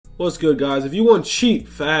What's good, guys? If you want cheap,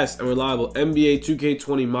 fast, and reliable NBA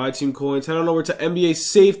 2K20 My Team coins, head on over to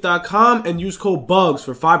NBASafe.com and use code Bugz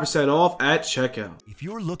for 5% off at checkout. If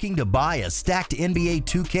you're looking to buy a stacked NBA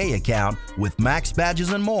 2K account with max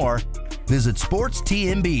badges and more, visit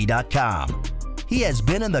SportsTNB.com. He has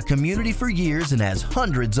been in the community for years and has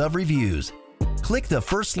hundreds of reviews. Click the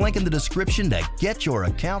first link in the description to get your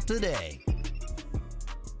account today.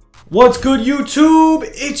 What's good, YouTube?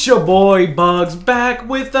 It's your boy Bugz back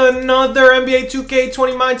with another NBA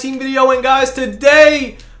 2K20 My Team video. And guys,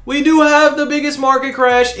 today we do have the biggest market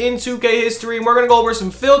crash in 2K history, and we're gonna go over some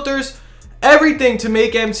filters, everything to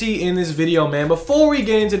make MT in this video, man. Before we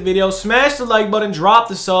get into the video, smash the like button, drop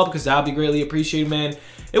the sub, because that'd be greatly appreciated, man.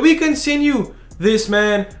 If we continue this,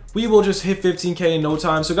 man, we will just hit 15K in no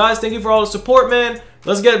time. So guys, thank you for all the support, man.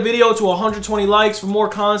 Let's get video to 120 likes for more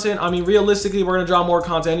content. I mean, realistically, we're going to drop more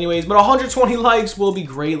content anyways, but 120 likes will be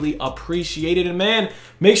greatly appreciated. And man,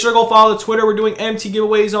 make sure to go follow the Twitter. We're doing MT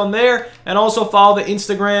giveaways on there, and also follow the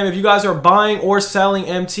Instagram. If you guys are buying or selling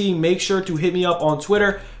MT, make sure to hit me up on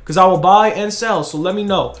Twitter, because I will buy and sell. So let me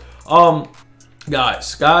know.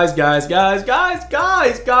 Guys, today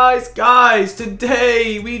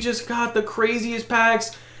we just got the craziest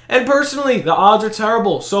packs. And personally, the odds are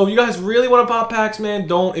terrible. So if you guys really want to pop packs, man,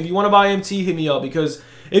 don't. If you want to buy MT, hit me up. Because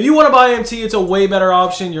if you want to buy MT, it's a way better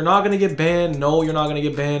option. You're not going to get banned. No, you're not going to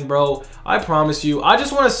get banned, bro. I promise you. I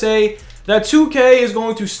just want to say that 2K is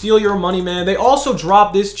going to steal your money, man. They also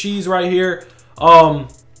dropped this cheese right here.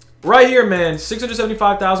 Right here, man.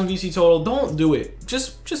 675,000 VC total. Don't do it.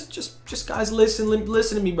 Just guys, listen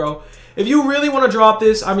to me, bro. If you really want to drop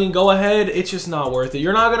this, I mean, go ahead. It's just not worth it.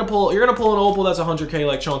 You're gonna pull an opal that's 100K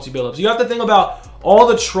like Chauncey Billups. You have to think about all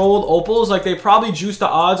the trolled opals. Like, they probably juiced the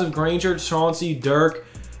odds of Granger, Chauncey, Dirk.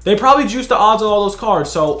 They probably juiced the odds of all those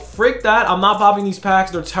cards. So frick that. I'm not popping these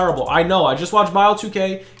packs. They're terrible. I know. I just watched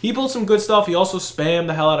Bio2K. He pulled some good stuff. He also spammed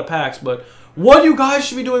the hell out of packs. But what you guys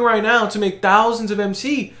should be doing right now to make thousands of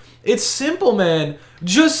MT, it's simple, man.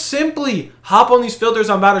 Just simply hop on these filters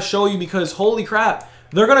I'm about to show you, because holy crap,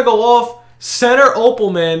 they're going to go off. Center opal,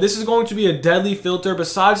 man. This is going to be a deadly filter.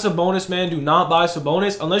 Besides Sabonis, man, do not buy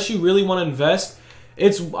Sabonis unless you really want to invest.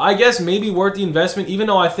 It's, I guess, maybe worth the investment, even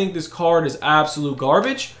though I think this card is absolute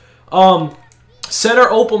garbage. Center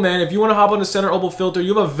opal, man. If you want to hop on the center opal filter,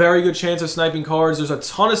 you have a very good chance of sniping cards. There's a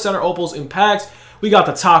ton of center opals in packs. We got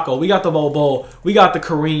the Taco, we got the Bobo, we got the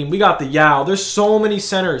Kareem, we got the Yao. There's so many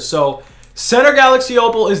centers. So center Galaxy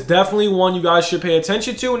Opal is definitely one you guys should pay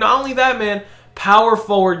attention to. Not only that, man, power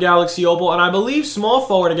forward Galaxy Opal, and I believe small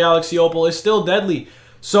forward Galaxy Opal is still deadly.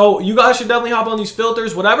 So you guys should definitely hop on these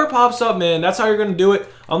filters. Whatever pops up, man, that's how you're going to do it.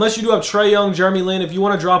 Unless you do have Trae Young, Jeremy Lin. If you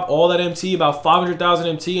want to drop all that MT, about 500,000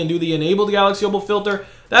 MT, and do the enabled Galaxy Opal filter,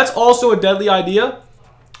 that's also a deadly idea.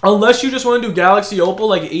 Unless you just want to do Galaxy Opal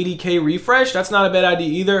like 80K refresh, that's not a bad idea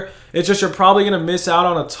either. It's just you're probably going to miss out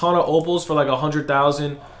on a ton of opals for like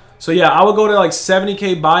 100,000. So yeah, I would go to like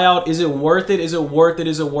 70K buyout. Is it worth it? Is it worth it?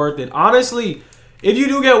 Is it worth it? Honestly, if you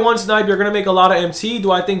do get one snipe, you're going to make a lot of MT. Do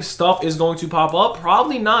I think stuff is going to pop up?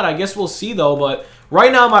 Probably not. I guess we'll see though. But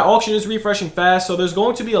right now, my auction is refreshing fast. So there's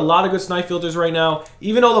going to be a lot of good snipe filters right now.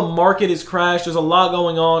 Even though the market is crashed, there's a lot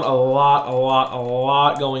going on. A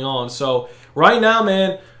lot going on. So right now,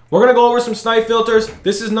 man, we're going to go over some snipe filters.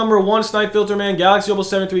 This is number one snipe filter, man. Galaxy Opal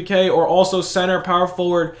 73K, or also center, power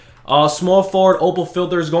forward, small forward opal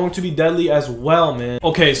filter is going to be deadly as well, man.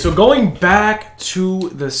 Okay, so going back to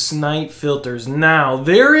the snipe filters. Now,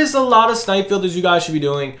 there is a lot of snipe filters you guys should be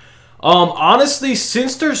doing. Honestly,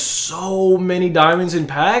 since there's so many diamonds in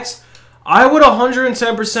packs, I would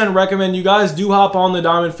 110% recommend you guys do hop on the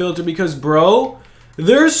diamond filter, because, bro,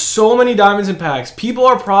 there's so many diamonds in packs. People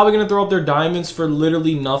are probably going to throw up their diamonds for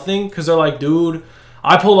literally nothing, because they're like, dude,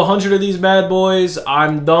 I pulled 100 of these bad boys.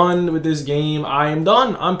 I'm done with this game. I am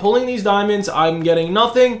done. I'm pulling these diamonds. I'm getting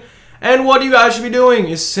nothing. And what you guys should be doing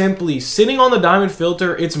is simply sitting on the diamond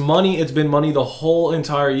filter. It's money. It's been money the whole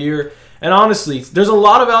entire year. And honestly, there's a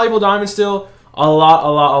lot of valuable diamonds still. A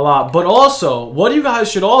lot. But also, what you guys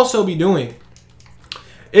should also be doing,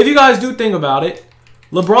 if you guys do think about it,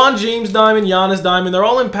 LeBron James diamond, Giannis diamond, they're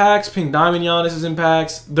all in packs. Pink diamond Giannis is in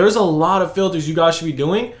packs. There's a lot of filters you guys should be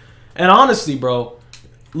doing. And honestly, bro,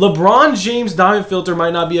 LeBron James diamond filter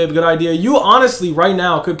might not be a good idea. You honestly right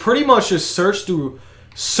now could pretty much just search through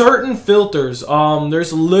certain filters.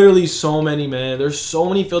 There's literally so many, man. There's so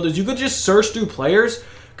many filters. You could just search through players,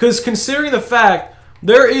 because considering the fact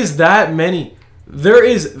there is that many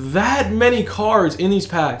cards in these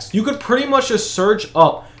packs, you could pretty much just search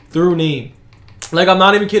up through name. Like, I'm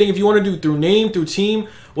not even kidding. If you want to do through name, through team,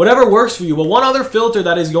 whatever works for you. But one other filter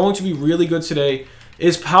that is going to be really good today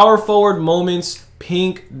is power forward moments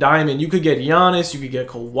pink diamond. You could get Giannis, you could get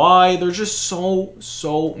Kawhi. There's just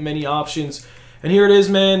so many options. And here it is,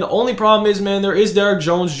 man. The only problem is, man, there is Derrick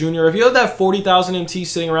Jones Jr. If you have that 40,000 MT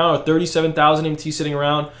sitting around or 37,000 MT sitting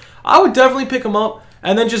around, I would definitely pick him up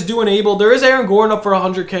and then just do an able. There is Aaron Gordon up for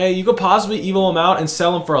 100K. You could possibly evo him out and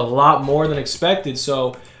sell him for a lot more than expected.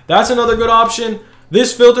 So that's another good option.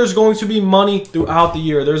 This filter is going to be money throughout the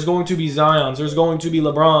year. There's going to be Zions. There's going to be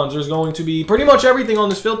LeBrons. There's going to be pretty much everything on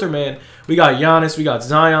this filter, man. We got Giannis. We got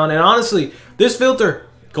Zion. And honestly, this filter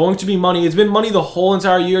going to be money. It's been money the whole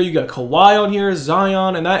entire year. You got Kawhi on here,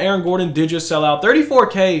 Zion, and that Aaron Gordon did just sell out.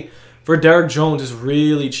 34K for Derrick Jones is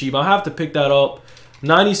really cheap. I'll have to pick that up.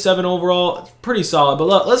 97 overall, pretty solid. But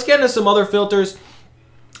look, let's get into some other filters.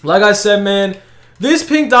 Like I said, man, this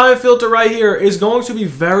pink diamond filter right here is going to be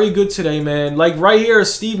very good today, man. Like right here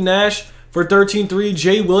is Steve Nash for 13-3,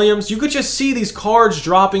 Jay Williams. You could just see these cards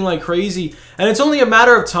dropping like crazy. And it's only a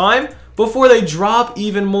matter of time before they drop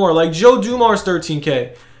even more. Like Joe Dumars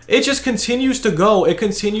 13K. It just continues to go. It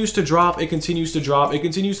continues to drop. It continues to drop. It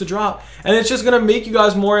continues to drop. And it's just going to make you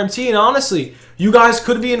guys more MT. And honestly, you guys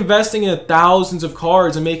could be investing in thousands of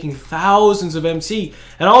cards and making thousands of MT.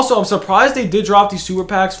 And also, I'm surprised they did drop these super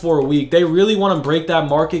packs for a week. They really want to break that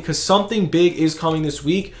market because something big is coming this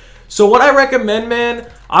week. So what I recommend, man,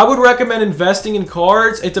 I would recommend investing in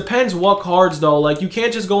cards. It depends what cards, though. Like, you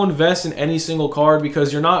can't just go invest in any single card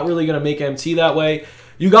because you're not really going to make MT that way.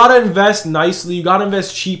 You got to invest nicely. You got to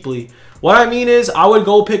invest cheaply. What I mean is, I would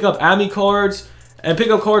go pick up Ami cards and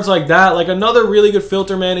pick up cards like that. Like, another really good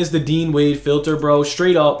filter, man, is the Dean Wade filter, bro.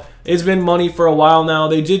 Straight up. It's been money for a while now.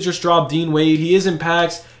 They did just drop Dean Wade. He is in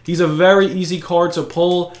packs. He's a very easy card to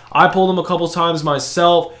pull. I pulled him a couple times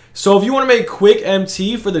myself. So if you want to make quick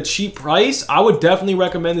MT for the cheap price, I would definitely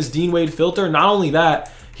recommend this Dean Wade filter. Not only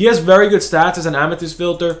that, he has very good stats as an Amethyst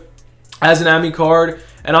filter, as an Ami card.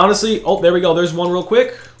 And honestly, oh, there we go. There's one real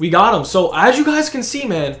quick. We got him. So as you guys can see,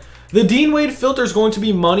 man, the Dean Wade filter is going to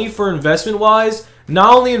be money for investment-wise.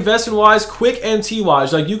 Not only investment-wise, quick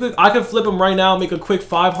MT-wise. Like I could flip him right now, make a quick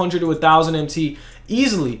 500 to 1,000 MT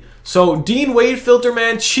easily. So Dean Wade filter,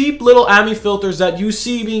 man, cheap little Ami filters that you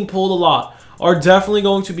see being pulled a lot are definitely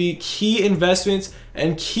going to be key investments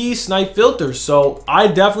and key snipe filters. So I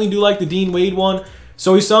definitely do like the Dean Wade one.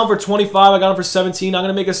 So we saw him for 25. I got him for 17. I'm going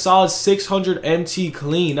to make a solid 600 MT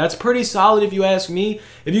clean. That's pretty solid if you ask me.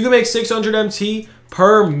 If you can make 600 MT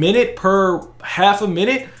per minute, per half a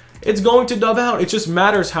minute, it's going to dub out. It just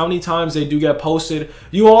matters how many times they do get posted.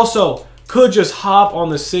 You also could just hop on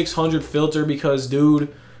the 600 filter because,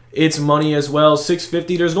 dude, it's money as well.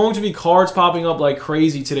 650. There's going to be cards popping up like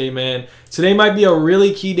crazy today, man. Today might be a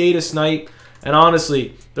really key day to snipe. And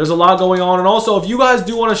honestly, there's a lot going on. And also, if you guys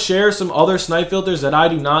do want to share some other snipe filters that I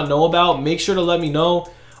do not know about, make sure to let me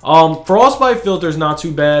know. Frostbite filter is not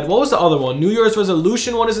too bad. What was the other one? New Year's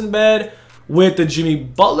resolution one isn't bad. With the Jimmy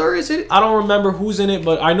Butler, is it? I don't remember who's in it,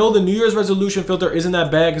 but I know the New Year's resolution filter isn't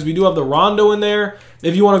that bad because we do have the Rondo in there.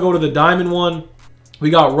 If you want to go to the Diamond one,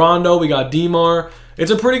 we got Rondo, we got DeMar.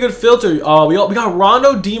 It's a pretty good filter. We got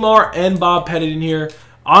Rondo, DeMar, and Bob Pettit in here.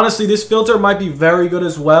 Honestly, this filter might be very good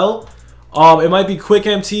as well. It might be quick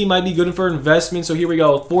MT, might be good for investment. So here we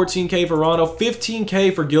go, 14K for Rondo,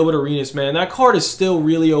 15K for Gilbert Arenas, man. That card is still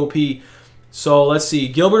really OP. So let's see,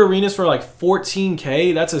 Gilbert Arenas for like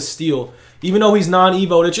 14K, that's a steal. Even though he's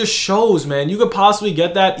non-evoed, it just shows, man. You could possibly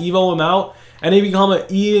get that, evo him out, and he become an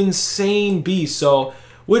insane beast. So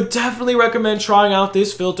would definitely recommend trying out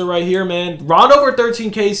this filter right here, man. Rondo for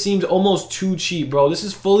 13K seems almost too cheap, bro. This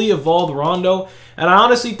is fully evolved Rondo. And I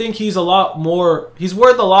honestly think he's a lot more, he's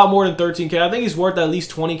worth a lot more than 13K. I think he's worth at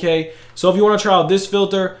least 20K. So if you want to try out this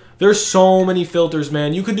filter, there's so many filters,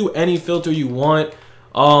 man. You could do any filter you want.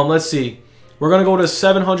 Let's see. We're going to go to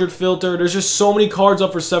 700 filter. There's just so many cards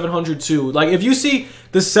up for 700 too. Like if you see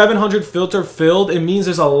the 700 filter filled, it means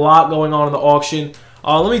there's a lot going on in the auction.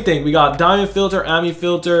 Let me think. We got Diamond filter, Ami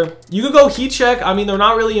filter. You could go heat check. I mean, they're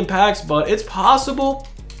not really in packs, but it's possible.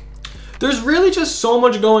 There's really just so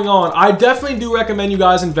much going on. I definitely do recommend you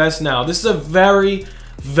guys invest now. This is a very,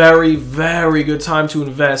 very, very good time to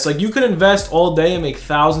invest. Like, you could invest all day and make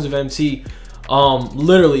thousands of MT.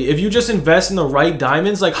 Literally, if you just invest in the right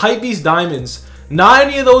diamonds, like Hypebeast diamonds, not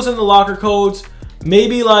any of those in the locker codes.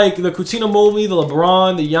 Maybe like the Coutinho Mobley, the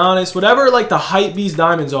LeBron, the Giannis, whatever like the Hypebeast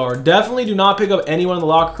diamonds are. Definitely do not pick up anyone in the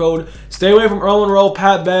locker code. Stay away from Earl Monroe,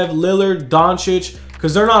 Pat Bev, Lillard, Doncic,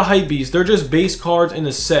 because they're not Hypebeast. They're just base cards in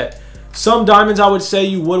the set. Some diamonds I would say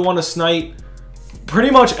you would want to snipe.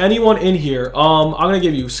 Pretty much anyone in here. I'm going to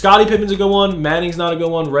give you Scottie Pippen's a good one. Manning's not a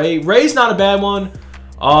good one. Ray's not a bad one.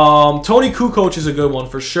 Tony Kukoc is a good one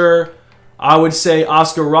for sure. I would say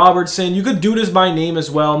Oscar Robertson. You could do this by name as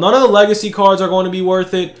well. None of the legacy cards are going to be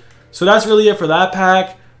worth it. So that's really it for that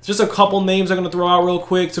pack. Just a couple names I'm going to throw out real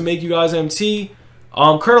quick to make you guys MT.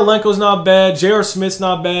 Kurtelenko's not bad. J.R. Smith's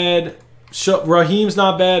not bad. Raheem's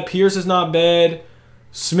not bad. Pierce is not bad.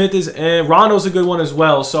 Smith is, and Rondo's a good one as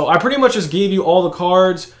well. So I pretty much just gave you all the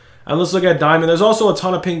cards. And let's look at Diamond. There's also a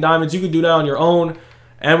ton of pink diamonds. You could do that on your own.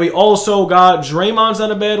 And we also got Draymond's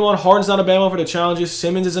not a bad one. Harden's not a bad one for the challenges.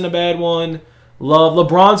 Simmons isn't a bad one.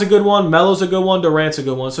 LeBron's a good one. Melo's a good one. Durant's a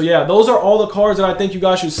good one. So yeah, those are all the cards that I think you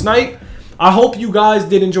guys should snipe. I hope you guys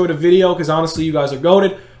did enjoy the video because honestly, you guys are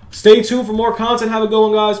goated. Stay tuned for more content. Have a good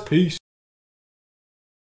one, guys. Peace.